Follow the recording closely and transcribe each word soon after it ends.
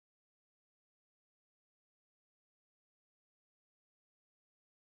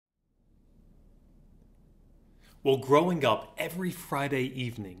Well, growing up, every Friday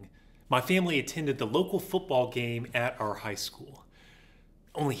evening, my family attended the local football game at our high school.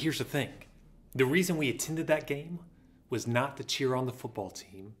 Only here's the thing. The reason we attended that game was not to cheer on the football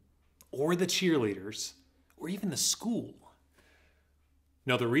team, or the cheerleaders, or even the school.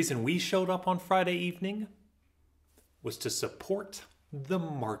 No, the reason we showed up on Friday evening was to support the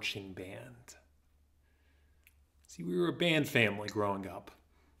marching band. See, we were a band family growing up.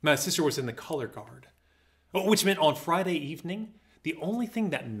 My sister was in the color guard, which meant on Friday evening, the only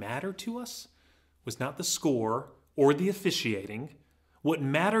thing that mattered to us was not the score or the officiating. What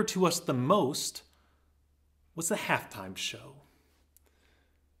mattered to us the most was the halftime show.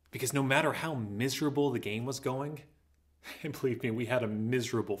 Because no matter how miserable the game was going, and believe me, we had a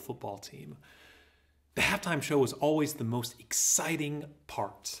miserable football team, the halftime show was always the most exciting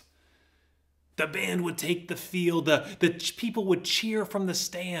part. The band would take the field, the people would cheer from the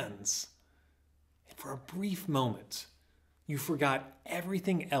stands. And for a brief moment, you forgot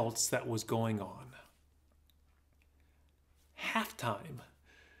everything else that was going on. Halftime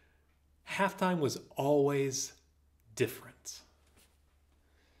was always different.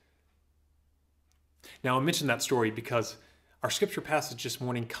 Now, I mentioned that story because our scripture passage this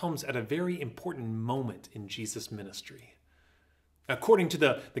morning comes at a very important moment in Jesus' ministry. According to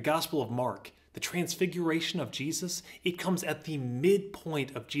the Gospel of Mark, the transfiguration of Jesus, it comes at the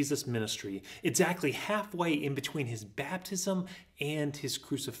midpoint of Jesus' ministry, exactly halfway in between his baptism and his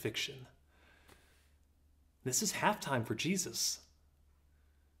crucifixion. This is halftime for Jesus.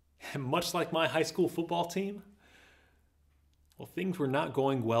 And much like my high school football team, well, things were not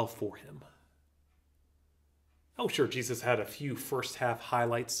going well for him. Oh, sure, Jesus had a few first half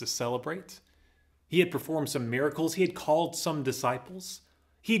highlights to celebrate. He had performed some miracles. He had called some disciples.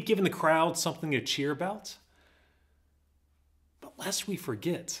 He had given the crowd something to cheer about. But lest we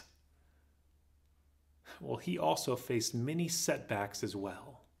forget, well, he also faced many setbacks as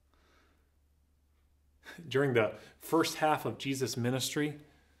well. During the first half of Jesus' ministry,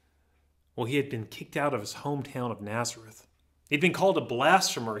 well, he had been kicked out of his hometown of Nazareth. He'd been called a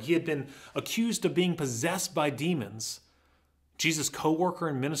blasphemer. He had been accused of being possessed by demons. Jesus' co-worker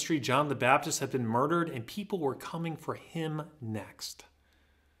in ministry, John the Baptist, had been murdered, and people were coming for him next.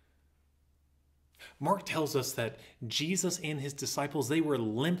 Mark tells us that Jesus and his disciples, they were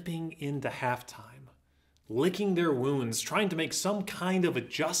limping into halftime, licking their wounds, trying to make some kind of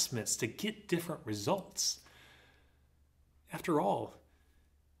adjustments to get different results. After all,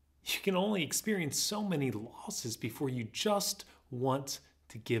 you can only experience so many losses before you just want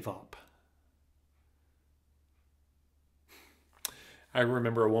to give up. I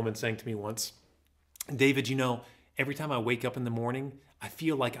remember a woman saying to me once, "David, every time I wake up in the morning, I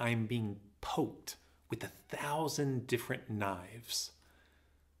feel like I'm being poked with 1,000 different knives."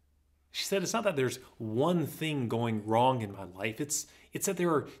 She said, it's not that there's one thing going wrong in my life. It's that there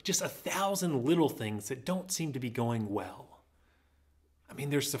are just 1,000 little things that don't seem to be going well. I mean,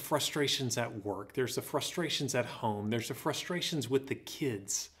 there's the frustrations at work. There's the frustrations at home. There's the frustrations with the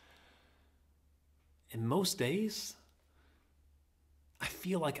kids. And most days, I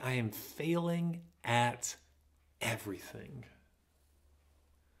feel like I am failing at everything.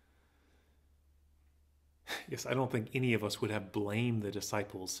 Yes, I don't think any of us would have blamed the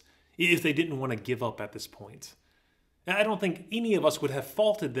disciples if they didn't want to give up at this point. I don't think any of us would have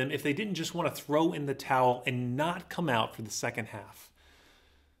faulted them if they didn't just want to throw in the towel and not come out for the second half.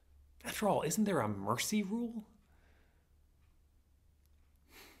 After all, isn't there a mercy rule?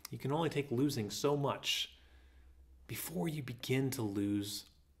 You can only take losing so much before you begin to lose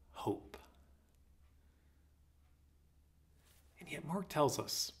hope. And yet Mark tells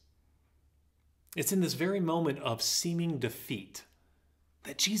us it's in this very moment of seeming defeat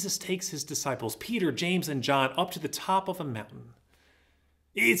that Jesus takes his disciples, Peter, James, and John, up to the top of a mountain.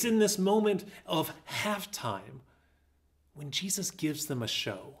 It's in this moment of halftime when Jesus gives them a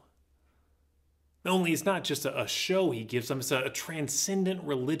show. Only it's not just a show he gives them, it's a transcendent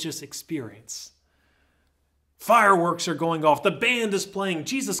religious experience. Fireworks are going off, the band is playing,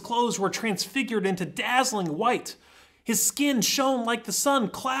 Jesus' clothes were transfigured into dazzling white. His skin shone like the sun,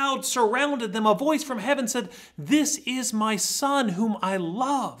 clouds surrounded them, a voice from heaven said, "This is my son whom I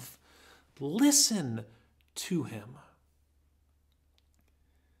love. Listen to him."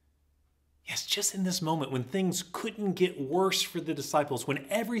 Yes, just in this moment when things couldn't get worse for the disciples, when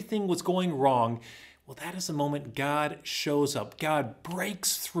everything was going wrong, well, that is the moment God shows up. God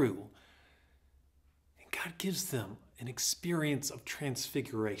breaks through. And God gives them an experience of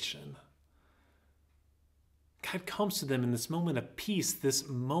transfiguration. God comes to them in this moment of peace, this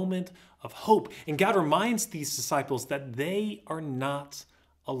moment of hope. And God reminds these disciples that they are not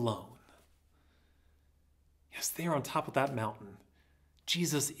alone. Yes, there on top of that mountain,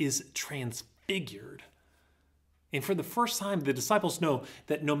 Jesus is transfigured. And for the first time, the disciples know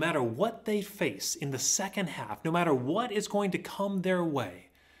that no matter what they face in the second half, no matter what is going to come their way,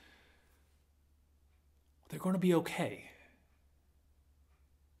 they're going to be okay.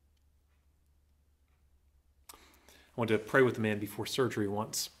 I went to pray with a man before surgery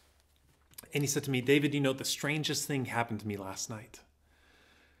once. And he said to me, David, the strangest thing happened to me last night.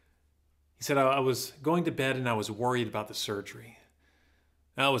 He said, I was going to bed and I was worried about the surgery.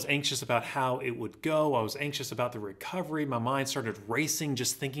 I was anxious about how it would go. I was anxious about the recovery. My mind started racing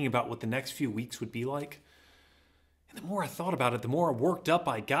just thinking about what the next few weeks would be like. And the more I thought about it, the more worked up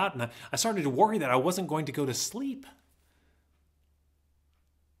I got, and I started to worry that I wasn't going to go to sleep.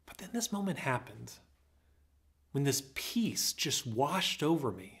 But then this moment happened, when this peace just washed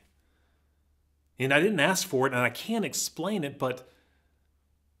over me. And I didn't ask for it, and I can't explain it, but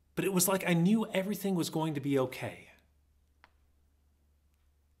it was like I knew everything was going to be okay.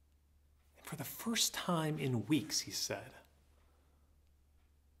 And for the first time in weeks, he said,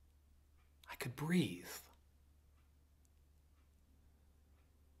 I could breathe.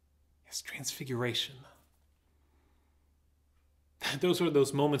 Yes, transfiguration. Those are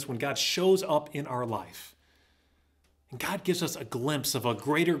those moments when God shows up in our life. And God gives us a glimpse of a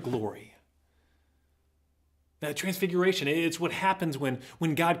greater glory. That transfiguration, it's what happens when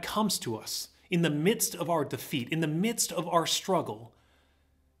God comes to us in the midst of our defeat, in the midst of our struggle.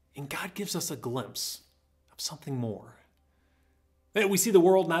 And God gives us a glimpse of something more. That we see the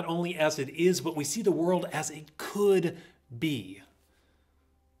world not only as it is, but we see the world as it could be.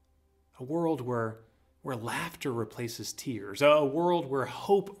 A world where laughter replaces tears. A world where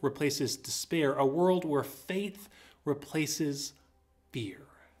hope replaces despair. A world where faith replaces fear.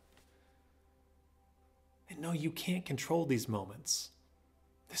 And no, you can't control these moments.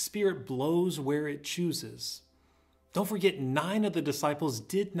 The Spirit blows where it chooses. Don't forget, 9 of the disciples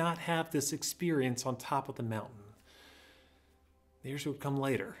did not have this experience on top of the mountain. Theirs would come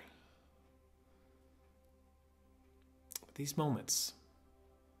later. But these moments,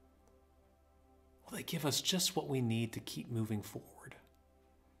 well, they give us just what we need to keep moving forward.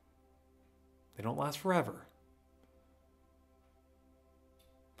 They don't last forever,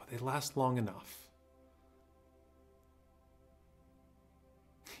 but they last long enough.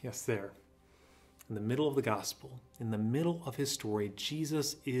 Yes, there, in the middle of the gospel, in the middle of his story,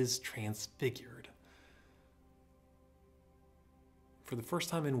 Jesus is transfigured. For the first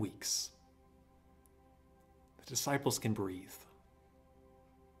time in weeks, the disciples can breathe.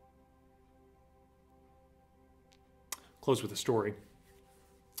 Close with a story.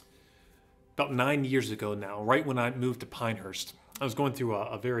 About 9 years ago now, right when I moved to Pinehurst, I was going through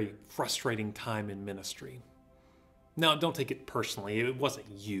a very frustrating time in ministry. Now, don't take it personally. It wasn't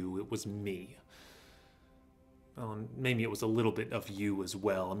you. It was me. Maybe it was a little bit of you as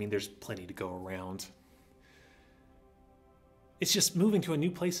well. I mean, there's plenty to go around. It's just moving to a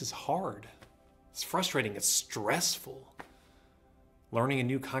new place is hard. It's frustrating. It's stressful. Learning a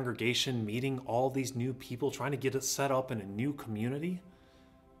new congregation, meeting all these new people, trying to get it set up in a new community.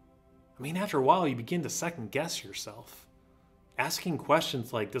 I mean, after a while, you begin to second guess yourself. Asking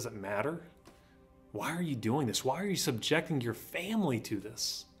questions like, does it matter? Why are you doing this? Why are you subjecting your family to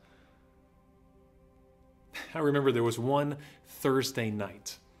this? I remember there was one Thursday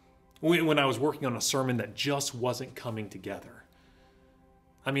night when I was working on a sermon that just wasn't coming together.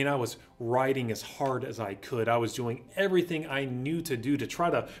 I mean, I was writing as hard as I could. I was doing everything I knew to do to try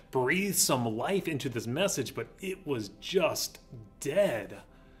to breathe some life into this message, but it was just dead.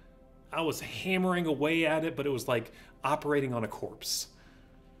 I was hammering away at it, but it was like operating on a corpse.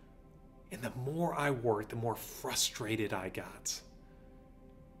 And the more I worked, the more frustrated I got.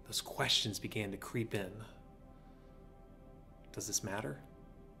 Those questions began to creep in. Does this matter?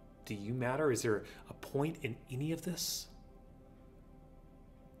 Do you matter? Is there a point in any of this?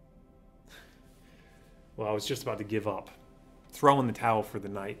 Well, I was just about to give up, throw in the towel for the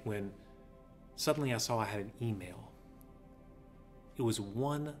night, when suddenly I saw I had an email. It was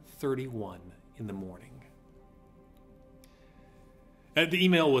 1:31 in the morning. The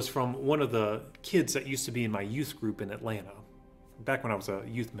email was from one of the kids that used to be in my youth group in Atlanta, back when I was a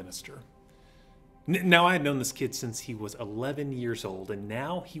youth minister. Now, I had known this kid since he was 11 years old, and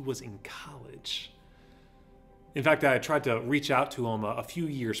now he was in college. In fact, I had tried to reach out to him a few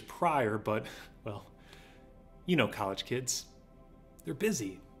years prior, but, well, you know college kids. They're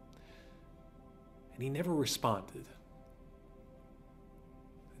busy. And he never responded.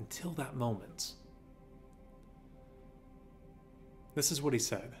 Until that moment. This is what he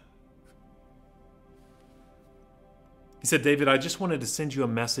said. He said, David, I just wanted to send you a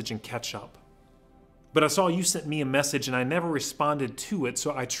message and catch up. But I saw you sent me a message and I never responded to it,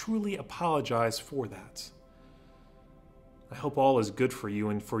 so I truly apologize for that. I hope all is good for you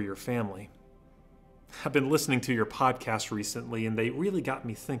and for your family. I've been listening to your podcast recently and they really got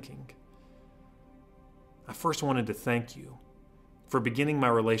me thinking. I first wanted to thank you for beginning my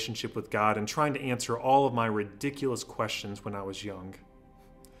relationship with God and trying to answer all of my ridiculous questions when I was young.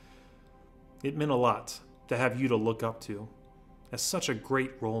 It meant a lot to have you to look up to as such a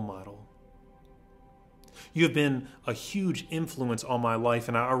great role model. You have been a huge influence on my life,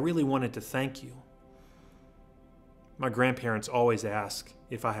 and I really wanted to thank you. My grandparents always ask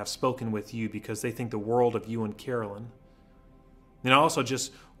if I have spoken with you because they think the world of you and Carolyn. And I also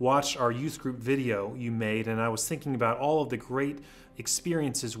just watched our youth group video you made, and I was thinking about all of the great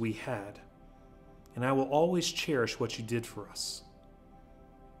experiences we had. And I will always cherish what you did for us.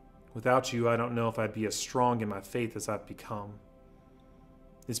 Without you, I don't know if I'd be as strong in my faith as I've become.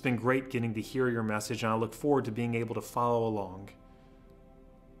 It's been great getting to hear your message, and I look forward to being able to follow along.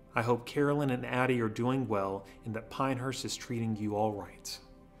 I hope Carolyn and Addie are doing well and that Pinehurst is treating you all right.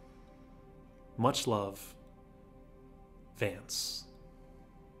 Much love, Vance.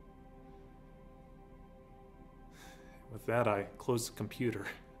 With that, I closed the computer.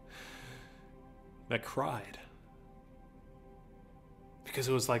 I cried. Because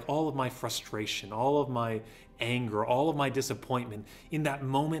it was like all of my frustration, all of my anger, all of my disappointment in that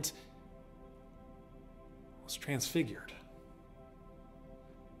moment was transfigured.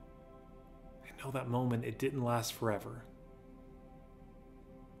 I know that moment, it didn't last forever.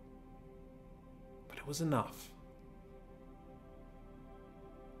 But it was enough.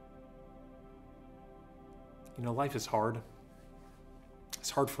 You know, life is hard.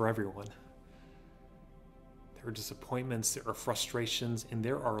 It's hard for everyone. There are disappointments, there are frustrations, and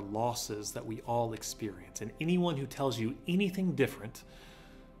there are losses that we all experience. And anyone who tells you anything different,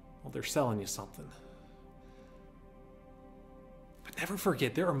 well, they're selling you something. But never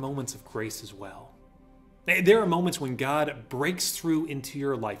forget, there are moments of grace as well. There are moments when God breaks through into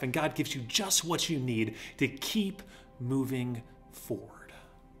your life and God gives you just what you need to keep moving forward.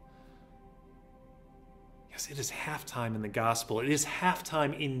 Yes, it is halftime in the gospel. It is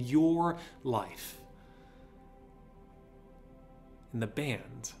halftime in your life. And the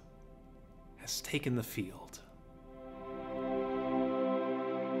band has taken the field.